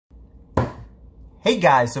Hey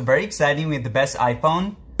guys, so very exciting, we have the best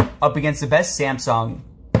iPhone up against the best Samsung.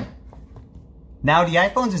 Now the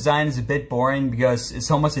iPhone's design is a bit boring because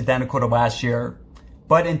it's almost identical to last year.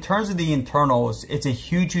 But in terms of the internals, it's a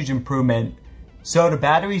huge improvement. So the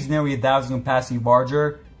battery's nearly 1,000 capacity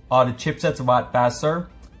larger, the chipset's a lot faster,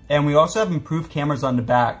 and we also have improved cameras on the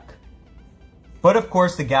back. But of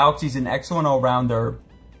course the Galaxy's an excellent all-rounder.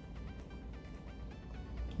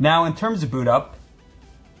 Now in terms of boot up,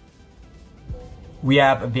 we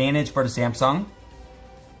have Advantage for the Samsung.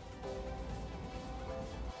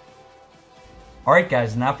 Alright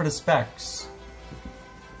guys, now for the specs.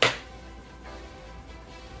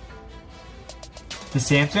 The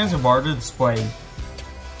Samsung has a larger display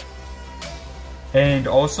and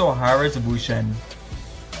also a higher resolution.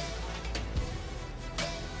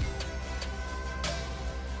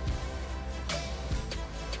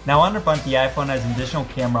 Now on the front, the iPhone has an additional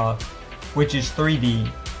camera, which is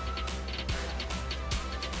 3D.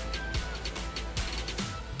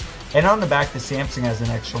 And on the back, the Samsung has an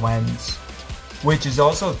extra lens, which is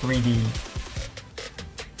also 3D.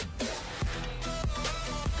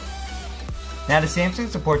 Now the Samsung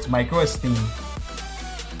supports micro SD,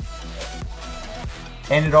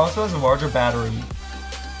 and it also has a larger battery.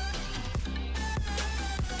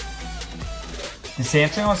 The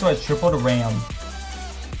Samsung also has triple the RAM.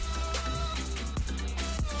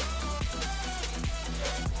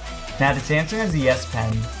 Now the Samsung has the S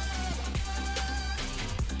Pen,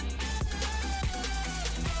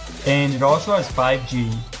 and it also has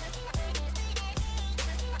 5G.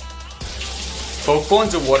 Both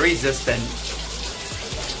phones are water resistant.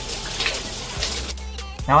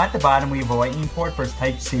 Now at the bottom we have a lightning port for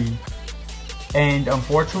Type-C, and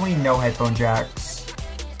unfortunately no headphone jacks.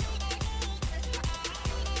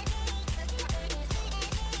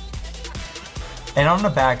 And on the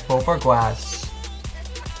back, both are glass.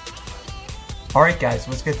 Alright guys,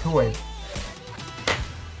 let's get to it.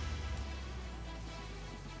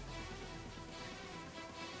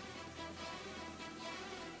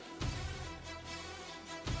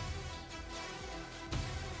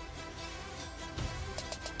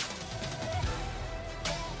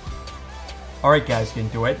 Alright guys, get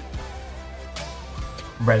into it.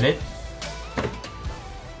 Reddit,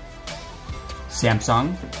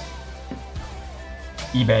 Samsung,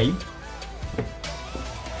 eBay,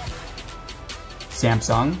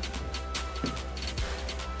 Samsung,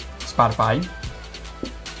 Spotify,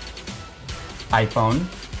 iPhone,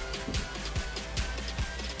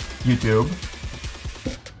 YouTube,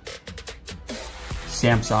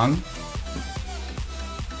 Samsung,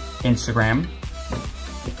 Instagram,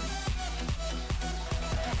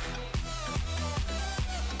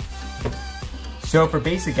 So for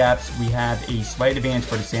basic apps, we have a slight advantage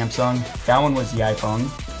for the Samsung. That one was the iPhone.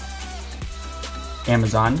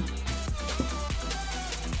 Amazon.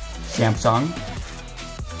 Samsung.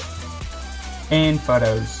 And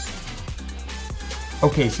photos.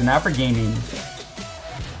 Okay, so now for gaming.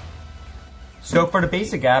 So for the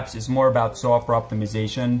basic apps, it's more about software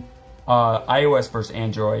optimization. iOS versus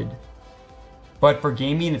Android. But for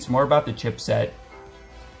gaming, it's more about the chipset.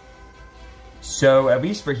 So at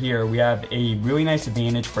least for here, we have a really nice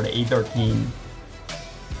advantage for the A13.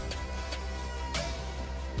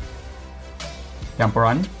 Temple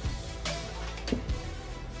Run.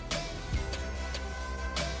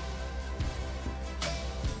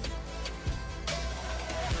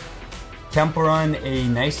 Temple Run, a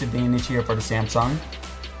nice advantage here for the Samsung.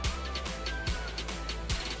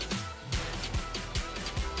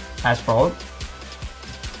 Asphalt.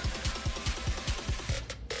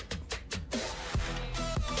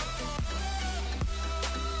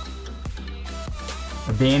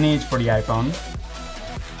 Advantage for the iPhone.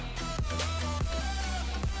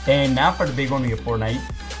 And now for the big one, we have Fortnite.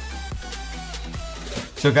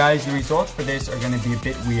 So guys, the results for this are going to be a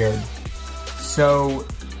bit weird. So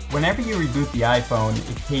whenever you reboot the iPhone,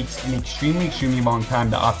 it takes an extremely long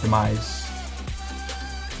time to optimize.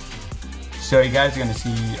 So you guys are going to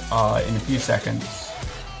see in a few seconds.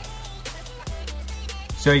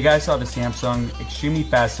 So you guys saw the Samsung, extremely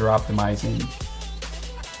faster optimizing.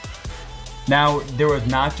 Now, there was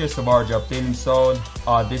not just a large update installed,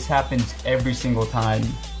 this happens every single time.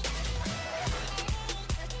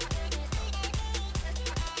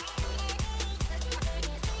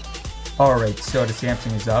 Alright, so the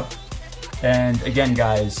Samsung is up. And again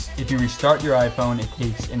guys, if you restart your iPhone, it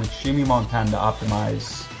takes an extremely long time to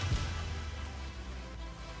optimize.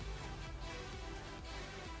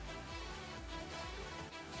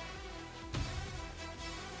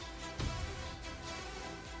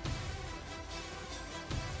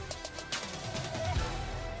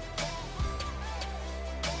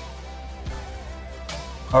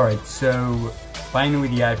 Alright, so finally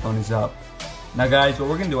the iPhone is up. Now guys, what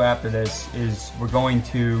we're going to do after this is we're going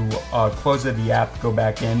to close the app, go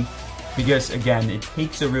back in, because again, it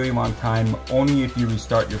takes a really long time only if you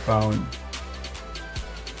restart your phone.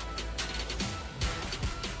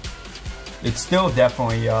 It's still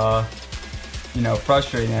definitely,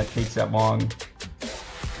 frustrating that it takes that long.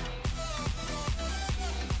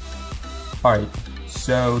 Alright,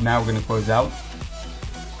 so now we're going to close out.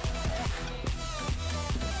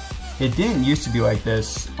 It didn't used to be like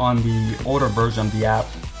this on the older version of the app.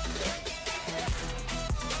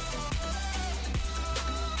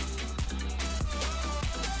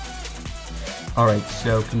 Alright,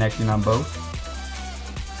 so connecting on both.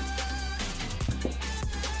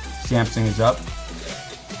 Samsung is up.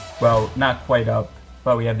 Well, not quite up,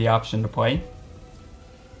 but we have the option to play.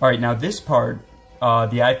 Alright, now this part, the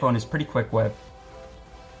iPhone is pretty quick with.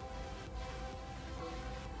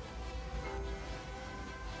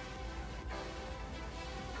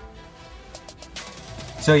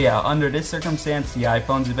 So yeah, under this circumstance, the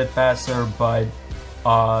iPhone's a bit faster, but,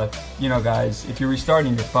 guys, if you're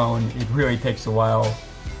restarting your phone, it really takes a while.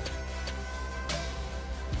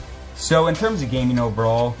 So in terms of gaming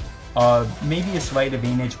overall, maybe a slight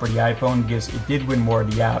advantage for the iPhone because it did win more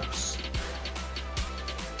of the apps.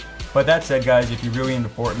 But that said, guys, if you're really into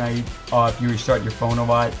Fortnite, if you restart your phone a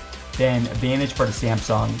lot, then advantage for the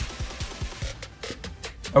Samsung.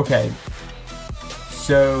 Okay,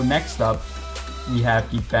 so next up, we have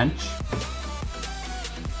Geekbench.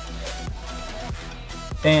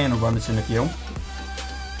 And we'll run this in a few.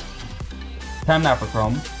 Time now for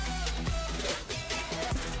Chrome.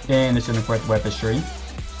 And it's in the quick web history.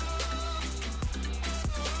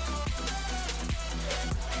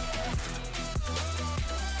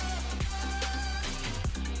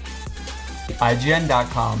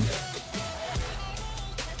 IGN.com.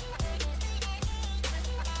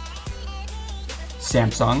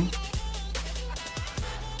 Samsung.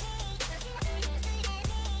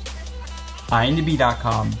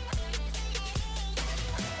 IMDb.com.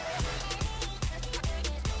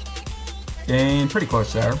 And pretty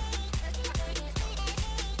close there.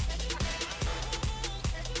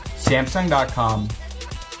 Samsung.com.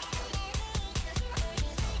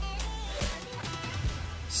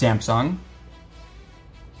 Samsung.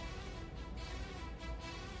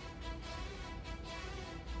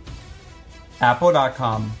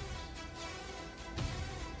 Apple.com.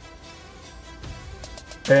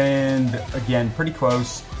 And again, pretty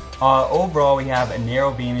close. Overall, we have a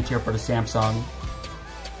narrow advantage here for the Samsung.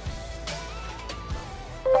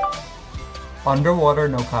 Underwater,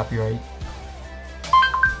 no copyright.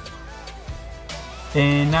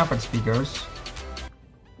 And now for the speakers.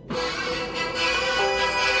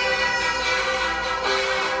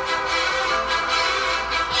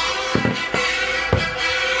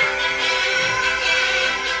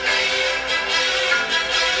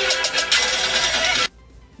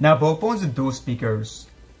 Now both phones have dual speakers.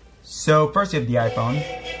 So first you have the iPhone.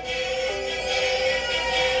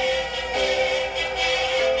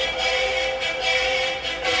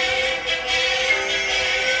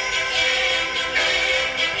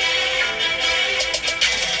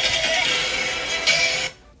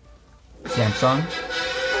 Samsung.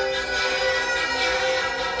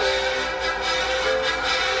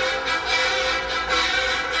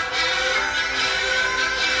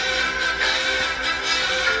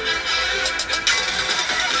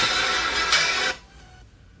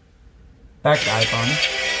 Back to iPhone.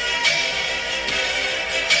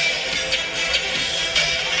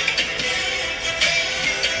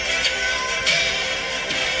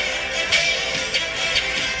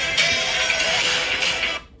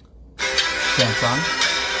 Samsung.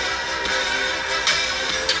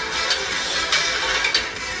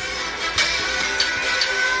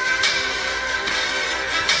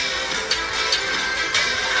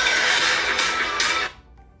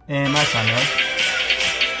 And my time there.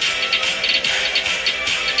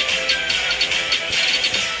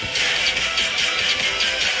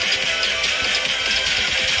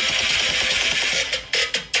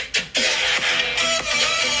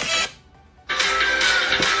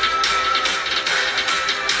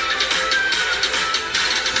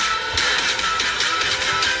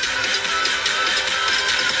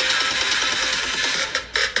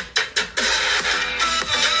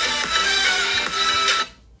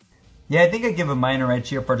 Yeah, I think I'd give a minor edge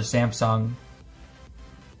here for the Samsung.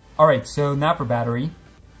 Alright, so now for battery.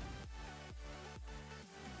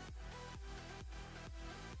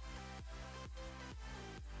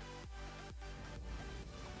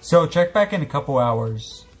 So check back in a couple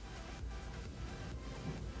hours.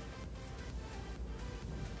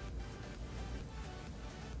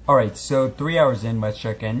 Alright, so 3 hours in, let's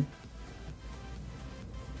check in.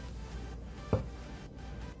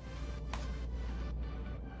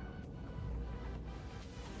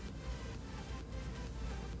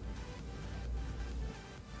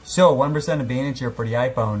 So 1% advantage here for the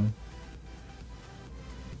iPhone.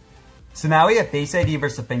 So now we have Face ID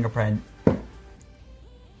versus fingerprint.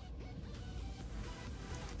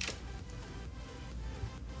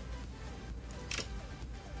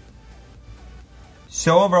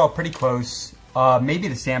 So overall, pretty close. Maybe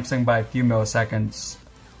the Samsung by a few milliseconds.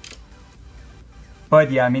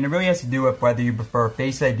 But yeah, I mean, it really has to do with whether you prefer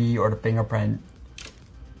Face ID or the fingerprint.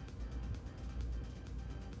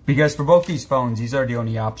 Because for both these phones, these are the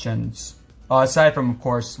only options. Aside from, of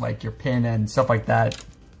course, like your PIN and stuff like that.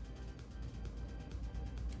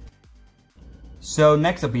 So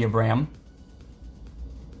next up we have RAM.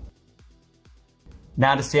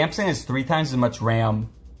 Now the Samsung has 3 times as much RAM.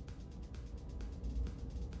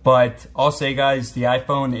 But I'll say, guys, the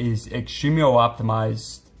iPhone is extremely well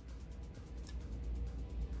optimized.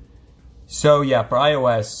 So yeah, for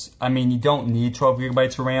iOS, I mean, you don't need 12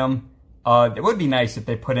 gigabytes of RAM. It would be nice if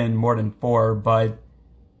they put in more than 4, but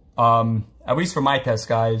at least for my test,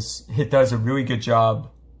 guys, it does a really good job.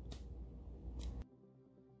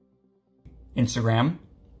 Instagram,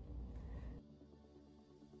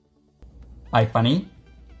 iFunny,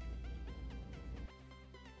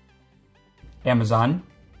 Amazon,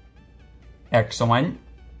 excellent.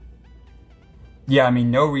 Yeah, I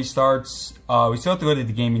mean, no restarts. We still have to go to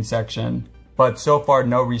the gaming section, but so far,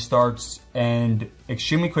 no restarts and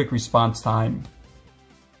extremely quick response time.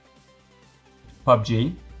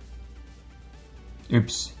 PUBG.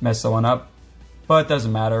 Oops, messed that one up. But it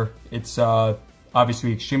doesn't matter. It's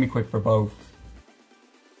obviously extremely quick for both.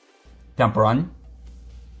 Temple Run.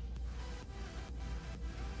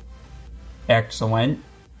 Excellent.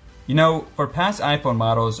 You know, for past iPhone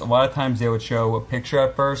models, a lot of times they would show a picture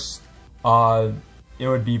at first. It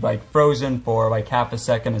would be like frozen for like half a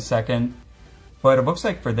second. But it looks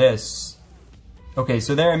like for this, okay,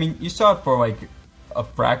 so there, I mean, you saw it for like a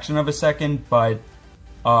fraction of a second, but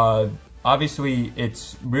obviously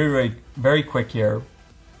it's really very quick here.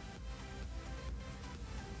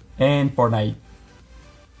 And Fortnite.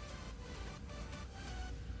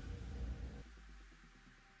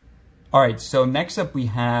 Alright, so next up we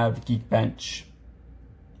have Geekbench.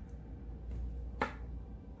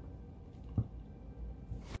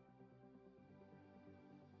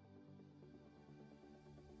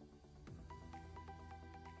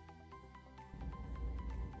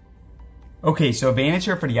 Okay, so advantage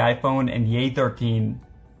here for the iPhone and the A13.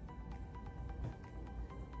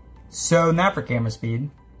 So now for camera speed.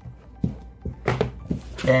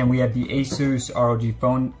 And we have the Asus ROG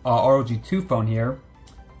phone, ROG2 phone here.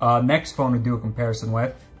 Next phone to do a comparison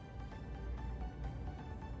with.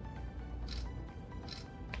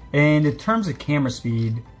 And in terms of camera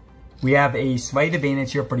speed, we have a slight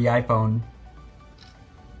advantage here for the iPhone.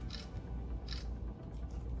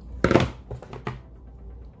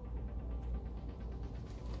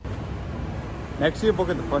 Next, we look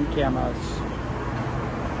at the front cameras.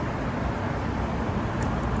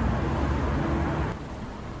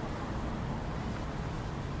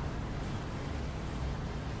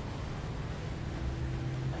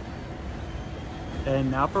 And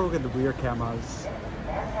now for a look at the rear cameras.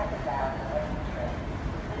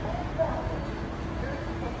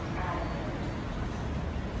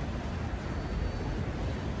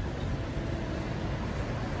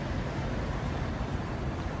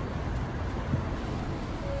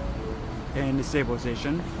 And the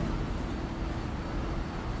stabilization.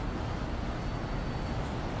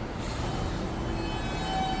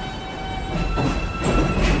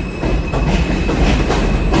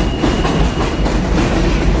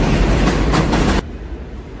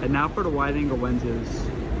 And now for the wide angle lenses.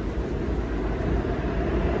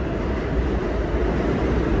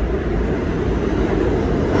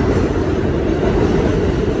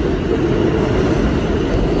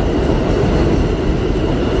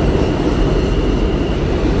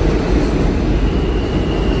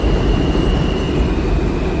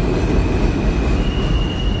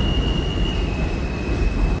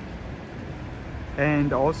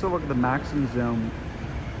 And also look at the maximum zoom.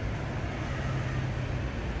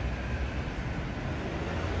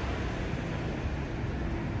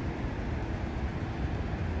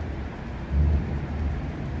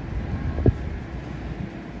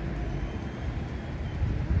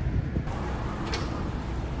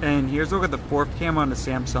 And here's a look at the fourth camera on the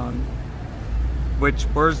Samsung,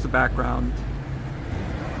 which blurs the background.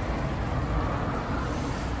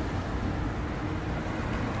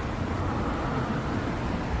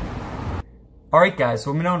 Alright guys,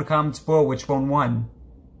 so let me know in the comments below which one won.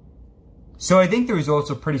 So I think the results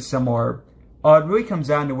are pretty similar. It really comes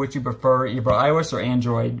down to which you prefer, either iOS or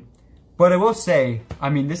Android. But I will say, I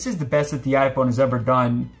mean, this is the best that the iPhone has ever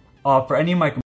done for any of my